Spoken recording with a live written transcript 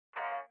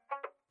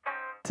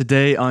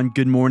Today on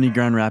Good Morning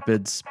Grand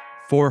Rapids,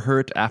 4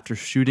 hurt after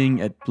shooting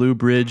at Blue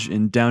Bridge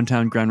in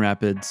downtown Grand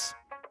Rapids,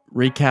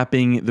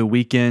 recapping the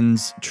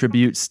weekend's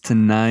tributes to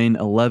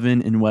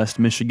 9/11 in West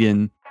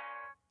Michigan,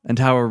 and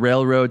how a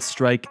railroad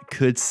strike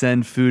could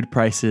send food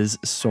prices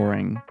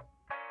soaring.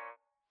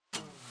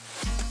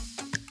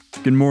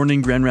 Good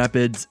morning, Grand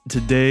Rapids.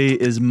 Today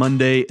is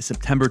Monday,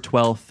 September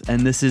 12th,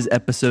 and this is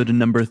episode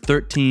number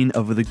 13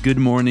 of the Good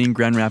Morning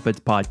Grand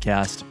Rapids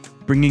podcast,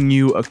 bringing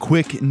you a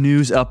quick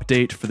news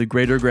update for the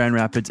greater Grand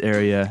Rapids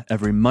area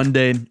every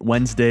Monday,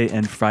 Wednesday,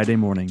 and Friday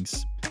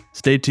mornings.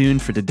 Stay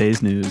tuned for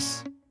today's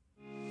news.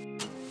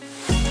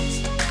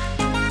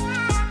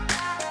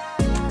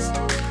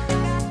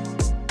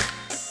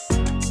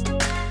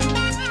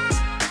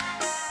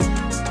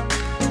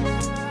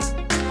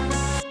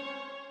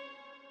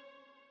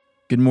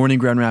 Good Morning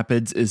Grand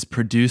Rapids is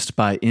produced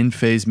by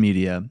InPhase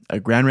Media, a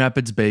Grand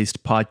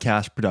Rapids-based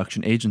podcast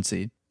production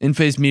agency.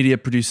 InPhase Media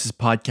produces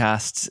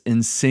podcasts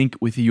in sync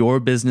with your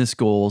business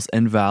goals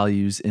and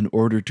values in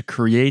order to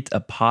create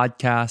a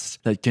podcast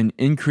that can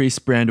increase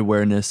brand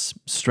awareness,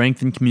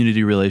 strengthen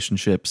community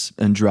relationships,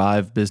 and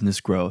drive business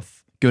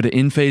growth. Go to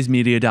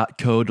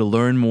inphasemedia.co to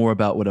learn more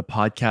about what a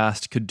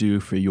podcast could do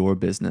for your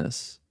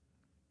business.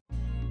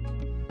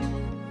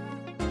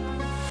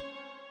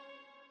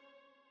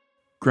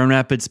 Grand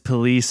Rapids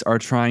police are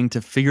trying to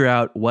figure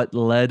out what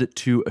led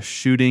to a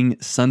shooting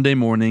Sunday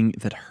morning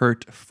that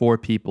hurt 4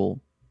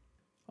 people.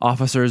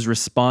 Officers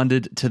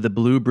responded to the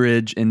Blue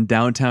Bridge in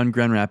downtown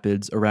Grand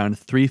Rapids around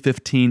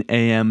 3:15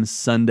 a.m.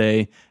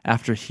 Sunday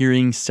after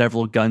hearing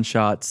several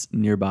gunshots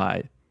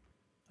nearby.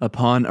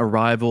 Upon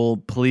arrival,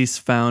 police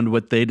found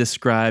what they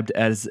described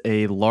as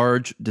a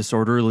large,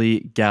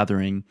 disorderly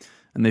gathering,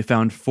 and they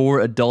found 4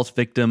 adult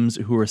victims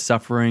who were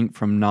suffering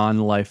from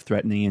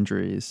non-life-threatening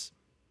injuries.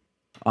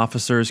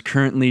 Officers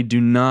currently do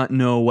not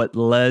know what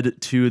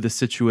led to the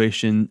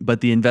situation,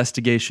 but the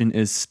investigation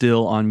is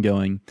still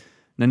ongoing.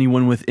 And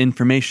anyone with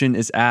information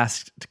is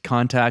asked to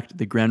contact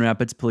the Grand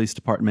Rapids Police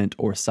Department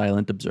or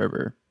Silent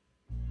Observer.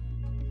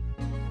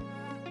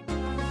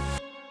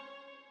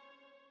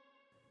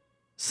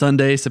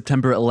 Sunday,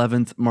 September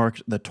 11th,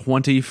 marked the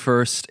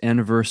 21st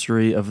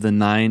anniversary of the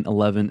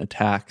 9/11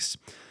 attacks.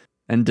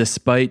 And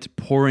despite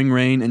pouring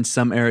rain in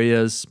some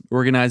areas,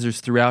 organizers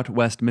throughout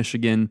West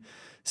Michigan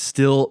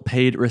still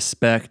paid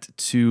respect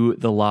to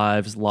the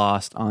lives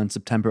lost on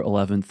September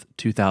 11th,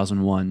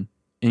 2001.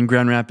 In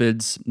Grand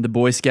Rapids, the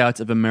Boy Scouts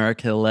of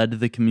America led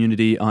the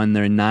community on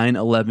their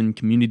 9/11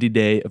 Community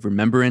Day of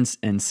Remembrance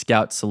and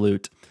Scout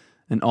Salute,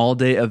 an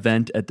all-day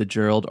event at the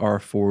Gerald R.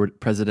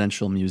 Ford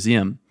Presidential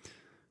Museum.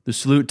 The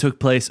salute took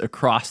place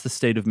across the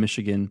state of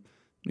Michigan.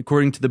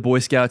 According to the Boy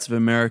Scouts of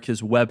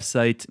America's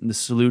website, the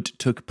salute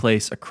took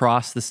place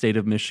across the state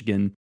of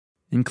Michigan,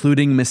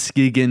 including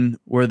Muskegon,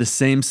 where the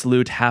same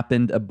salute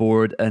happened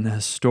aboard an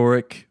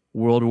historic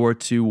World War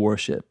II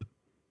warship.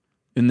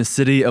 In the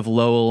city of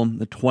Lowell,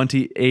 the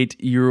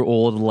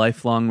 28-year-old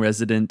lifelong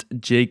resident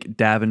Jake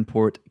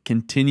Davenport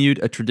continued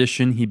a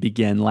tradition he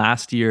began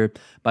last year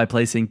by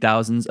placing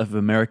thousands of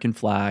American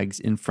flags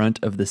in front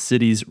of the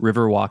city's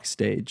Riverwalk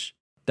stage.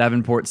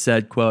 Davenport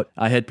said, quote,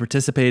 "I had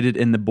participated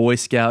in the Boy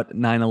Scout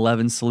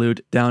 9/11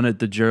 salute down at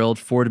the Gerald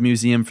Ford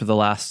Museum for the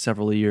last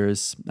several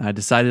years. I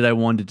decided I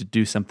wanted to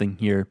do something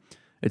here.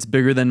 It's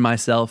bigger than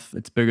myself.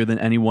 It's bigger than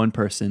any one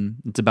person.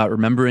 It's about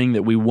remembering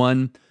that we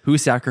won, who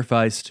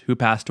sacrificed, who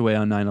passed away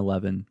on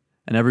 9/11,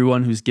 and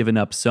everyone who's given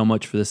up so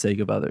much for the sake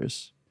of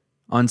others."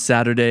 On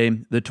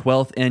Saturday, the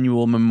 12th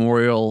annual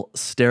memorial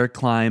stair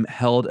climb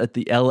held at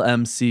the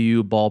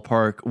LMCU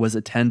ballpark was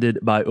attended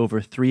by over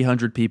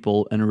 300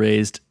 people and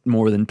raised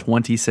more than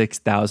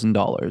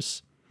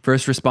 $26,000.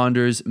 First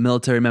responders,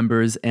 military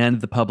members,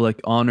 and the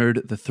public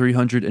honored the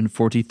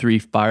 343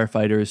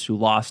 firefighters who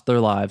lost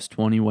their lives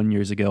 21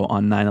 years ago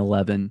on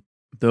 9/11.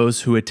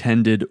 Those who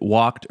attended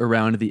walked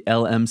around the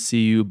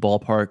LMCU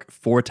ballpark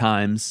 4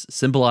 times,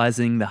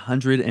 symbolizing the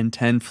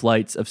 110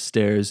 flights of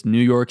stairs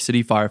New York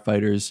City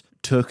firefighters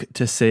took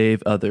to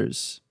save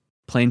others.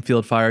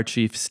 Plainfield Fire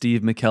Chief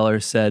Steve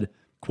McKellar said,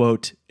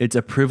 quote, "It's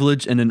a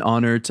privilege and an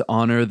honor to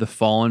honor the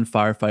fallen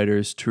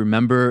firefighters, to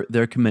remember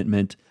their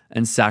commitment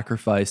and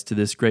sacrifice to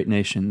this great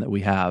nation that we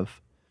have."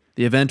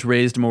 The event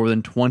raised more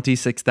than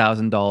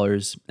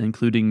 $26,000,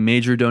 including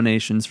major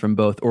donations from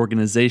both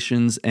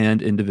organizations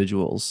and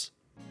individuals.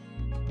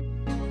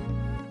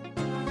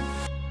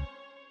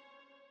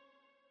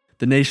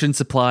 The nation's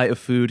supply of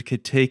food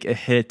could take a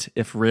hit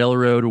if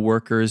railroad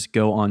workers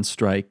go on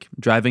strike,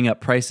 driving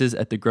up prices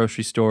at the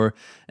grocery store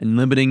and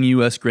limiting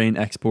U.S. grain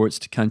exports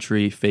to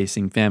countries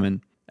facing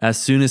famine. As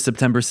soon as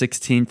September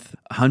 16th,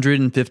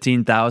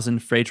 115,000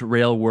 freight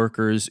rail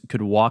workers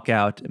could walk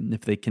out if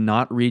they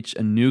cannot reach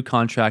a new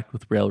contract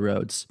with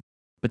railroads,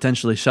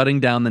 potentially shutting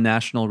down the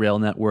national rail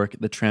network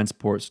that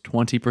transports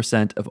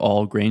 20% of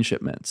all grain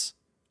shipments.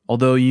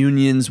 Although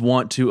unions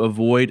want to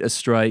avoid a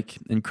strike,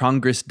 and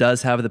Congress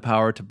does have the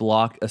power to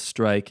block a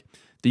strike,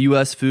 the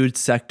U.S. food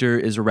sector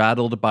is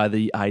rattled by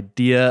the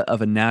idea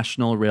of a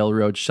national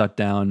railroad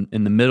shutdown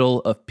in the middle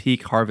of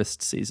peak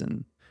harvest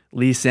season.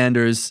 Lee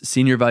Sanders,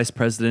 Senior Vice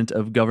President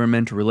of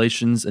Government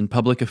Relations and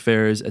Public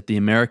Affairs at the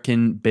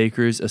American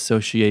Bakers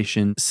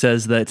Association,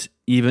 says that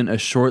even a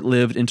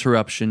short-lived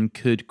interruption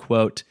could,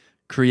 quote,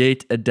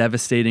 create a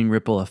devastating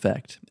ripple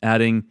effect,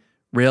 adding,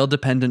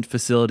 rail-dependent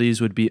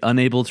facilities would be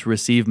unable to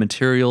receive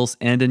materials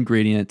and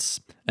ingredients,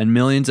 and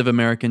millions of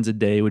Americans a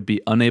day would be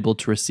unable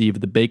to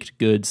receive the baked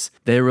goods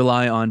they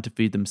rely on to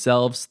feed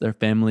themselves, their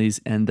families,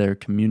 and their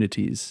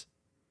communities.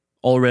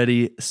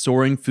 Already,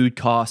 soaring food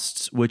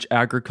costs, which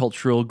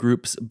agricultural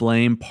groups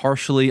blame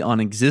partially on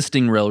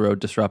existing railroad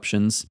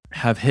disruptions,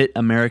 have hit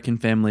American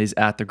families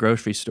at the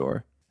grocery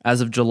store.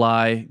 As of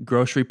July,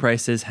 grocery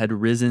prices had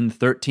risen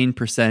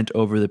 13%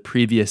 over the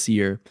previous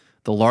year,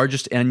 the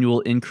largest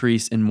annual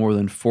increase in more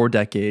than 4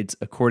 decades,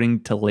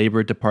 according to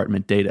Labor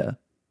Department data.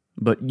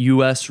 But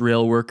U.S.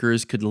 rail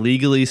workers could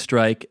legally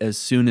strike as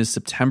soon as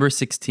September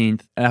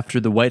 16th after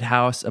the White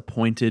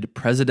House-appointed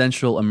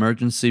Presidential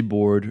Emergency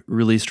Board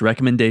released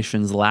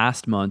recommendations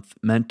last month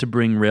meant to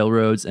bring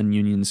railroads and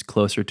unions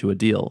closer to a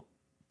deal.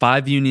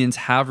 5 unions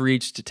have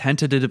reached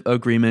tentative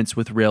agreements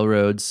with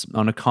railroads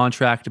on a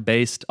contract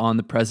based on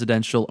the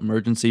Presidential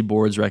Emergency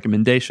Board's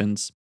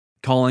recommendations,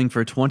 calling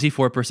for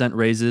 24%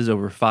 raises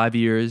over 5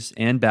 years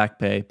and back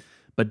pay,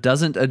 but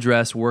doesn't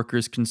address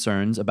workers'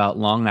 concerns about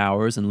long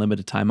hours and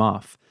limited time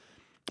off.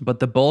 But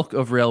the bulk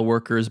of rail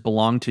workers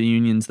belong to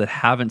unions that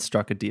haven't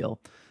struck a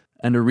deal,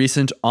 and a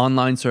recent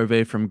online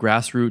survey from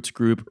grassroots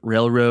group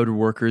Railroad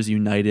Workers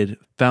United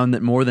found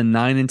that more than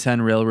 9 in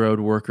 10 railroad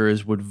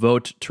workers would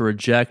vote to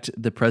reject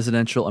the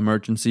Presidential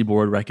Emergency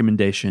Board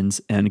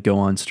recommendations and go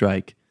on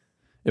strike.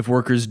 If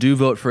workers do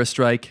vote for a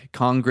strike,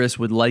 Congress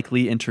would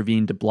likely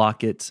intervene to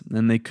block it,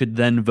 and they could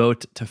then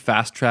vote to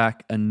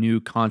fast-track a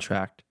new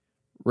contract.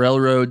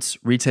 Railroads,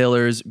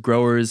 retailers,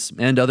 growers,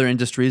 and other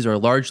industries are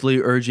largely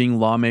urging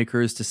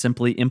lawmakers to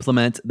simply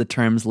implement the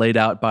terms laid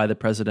out by the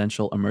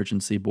Presidential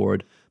Emergency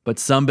Board, but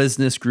some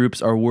business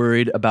groups are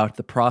worried about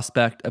the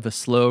prospect of a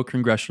slow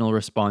congressional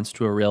response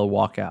to a rail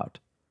walkout.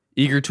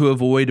 Eager to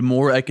avoid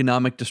more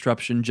economic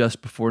disruption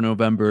just before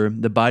November,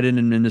 the Biden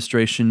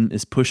administration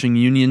is pushing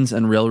unions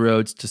and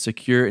railroads to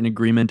secure an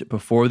agreement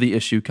before the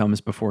issue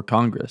comes before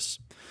Congress.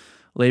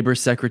 Labor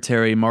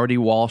Secretary Marty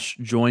Walsh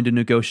joined a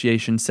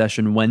negotiation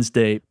session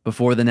Wednesday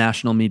before the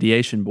National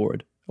Mediation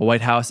Board. A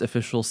White House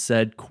official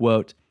said,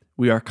 quote,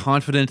 "We are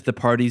confident the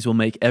parties will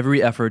make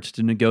every effort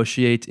to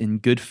negotiate in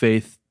good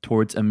faith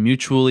towards a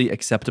mutually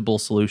acceptable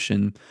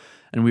solution,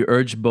 and we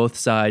urge both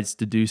sides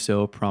to do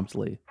so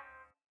promptly."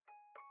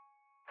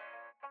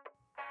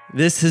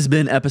 This has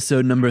been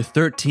episode number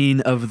 13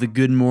 of the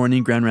Good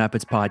Morning Grand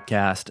Rapids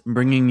podcast,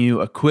 bringing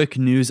you a quick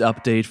news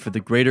update for the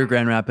greater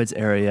Grand Rapids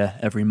area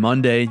every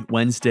Monday,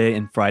 Wednesday,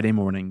 and Friday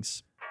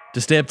mornings.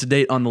 To stay up to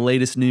date on the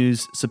latest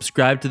news,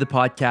 subscribe to the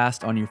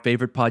podcast on your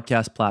favorite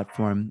podcast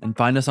platform and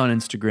find us on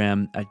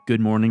Instagram at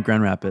Good Morning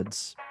Grand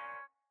Rapids.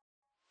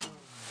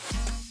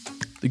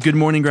 The Good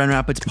Morning Grand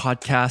Rapids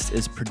podcast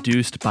is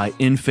produced by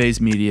InPhase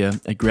Media,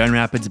 a Grand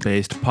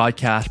Rapids-based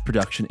podcast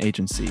production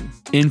agency.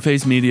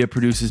 InPhase Media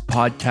produces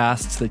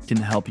podcasts that can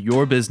help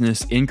your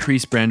business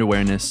increase brand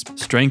awareness,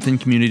 strengthen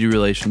community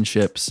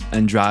relationships,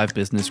 and drive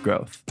business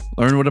growth.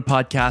 Learn what a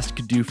podcast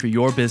could do for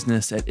your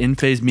business at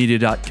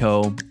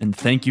inphasemedia.co, and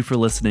thank you for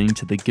listening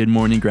to the Good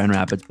Morning Grand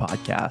Rapids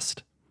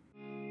podcast.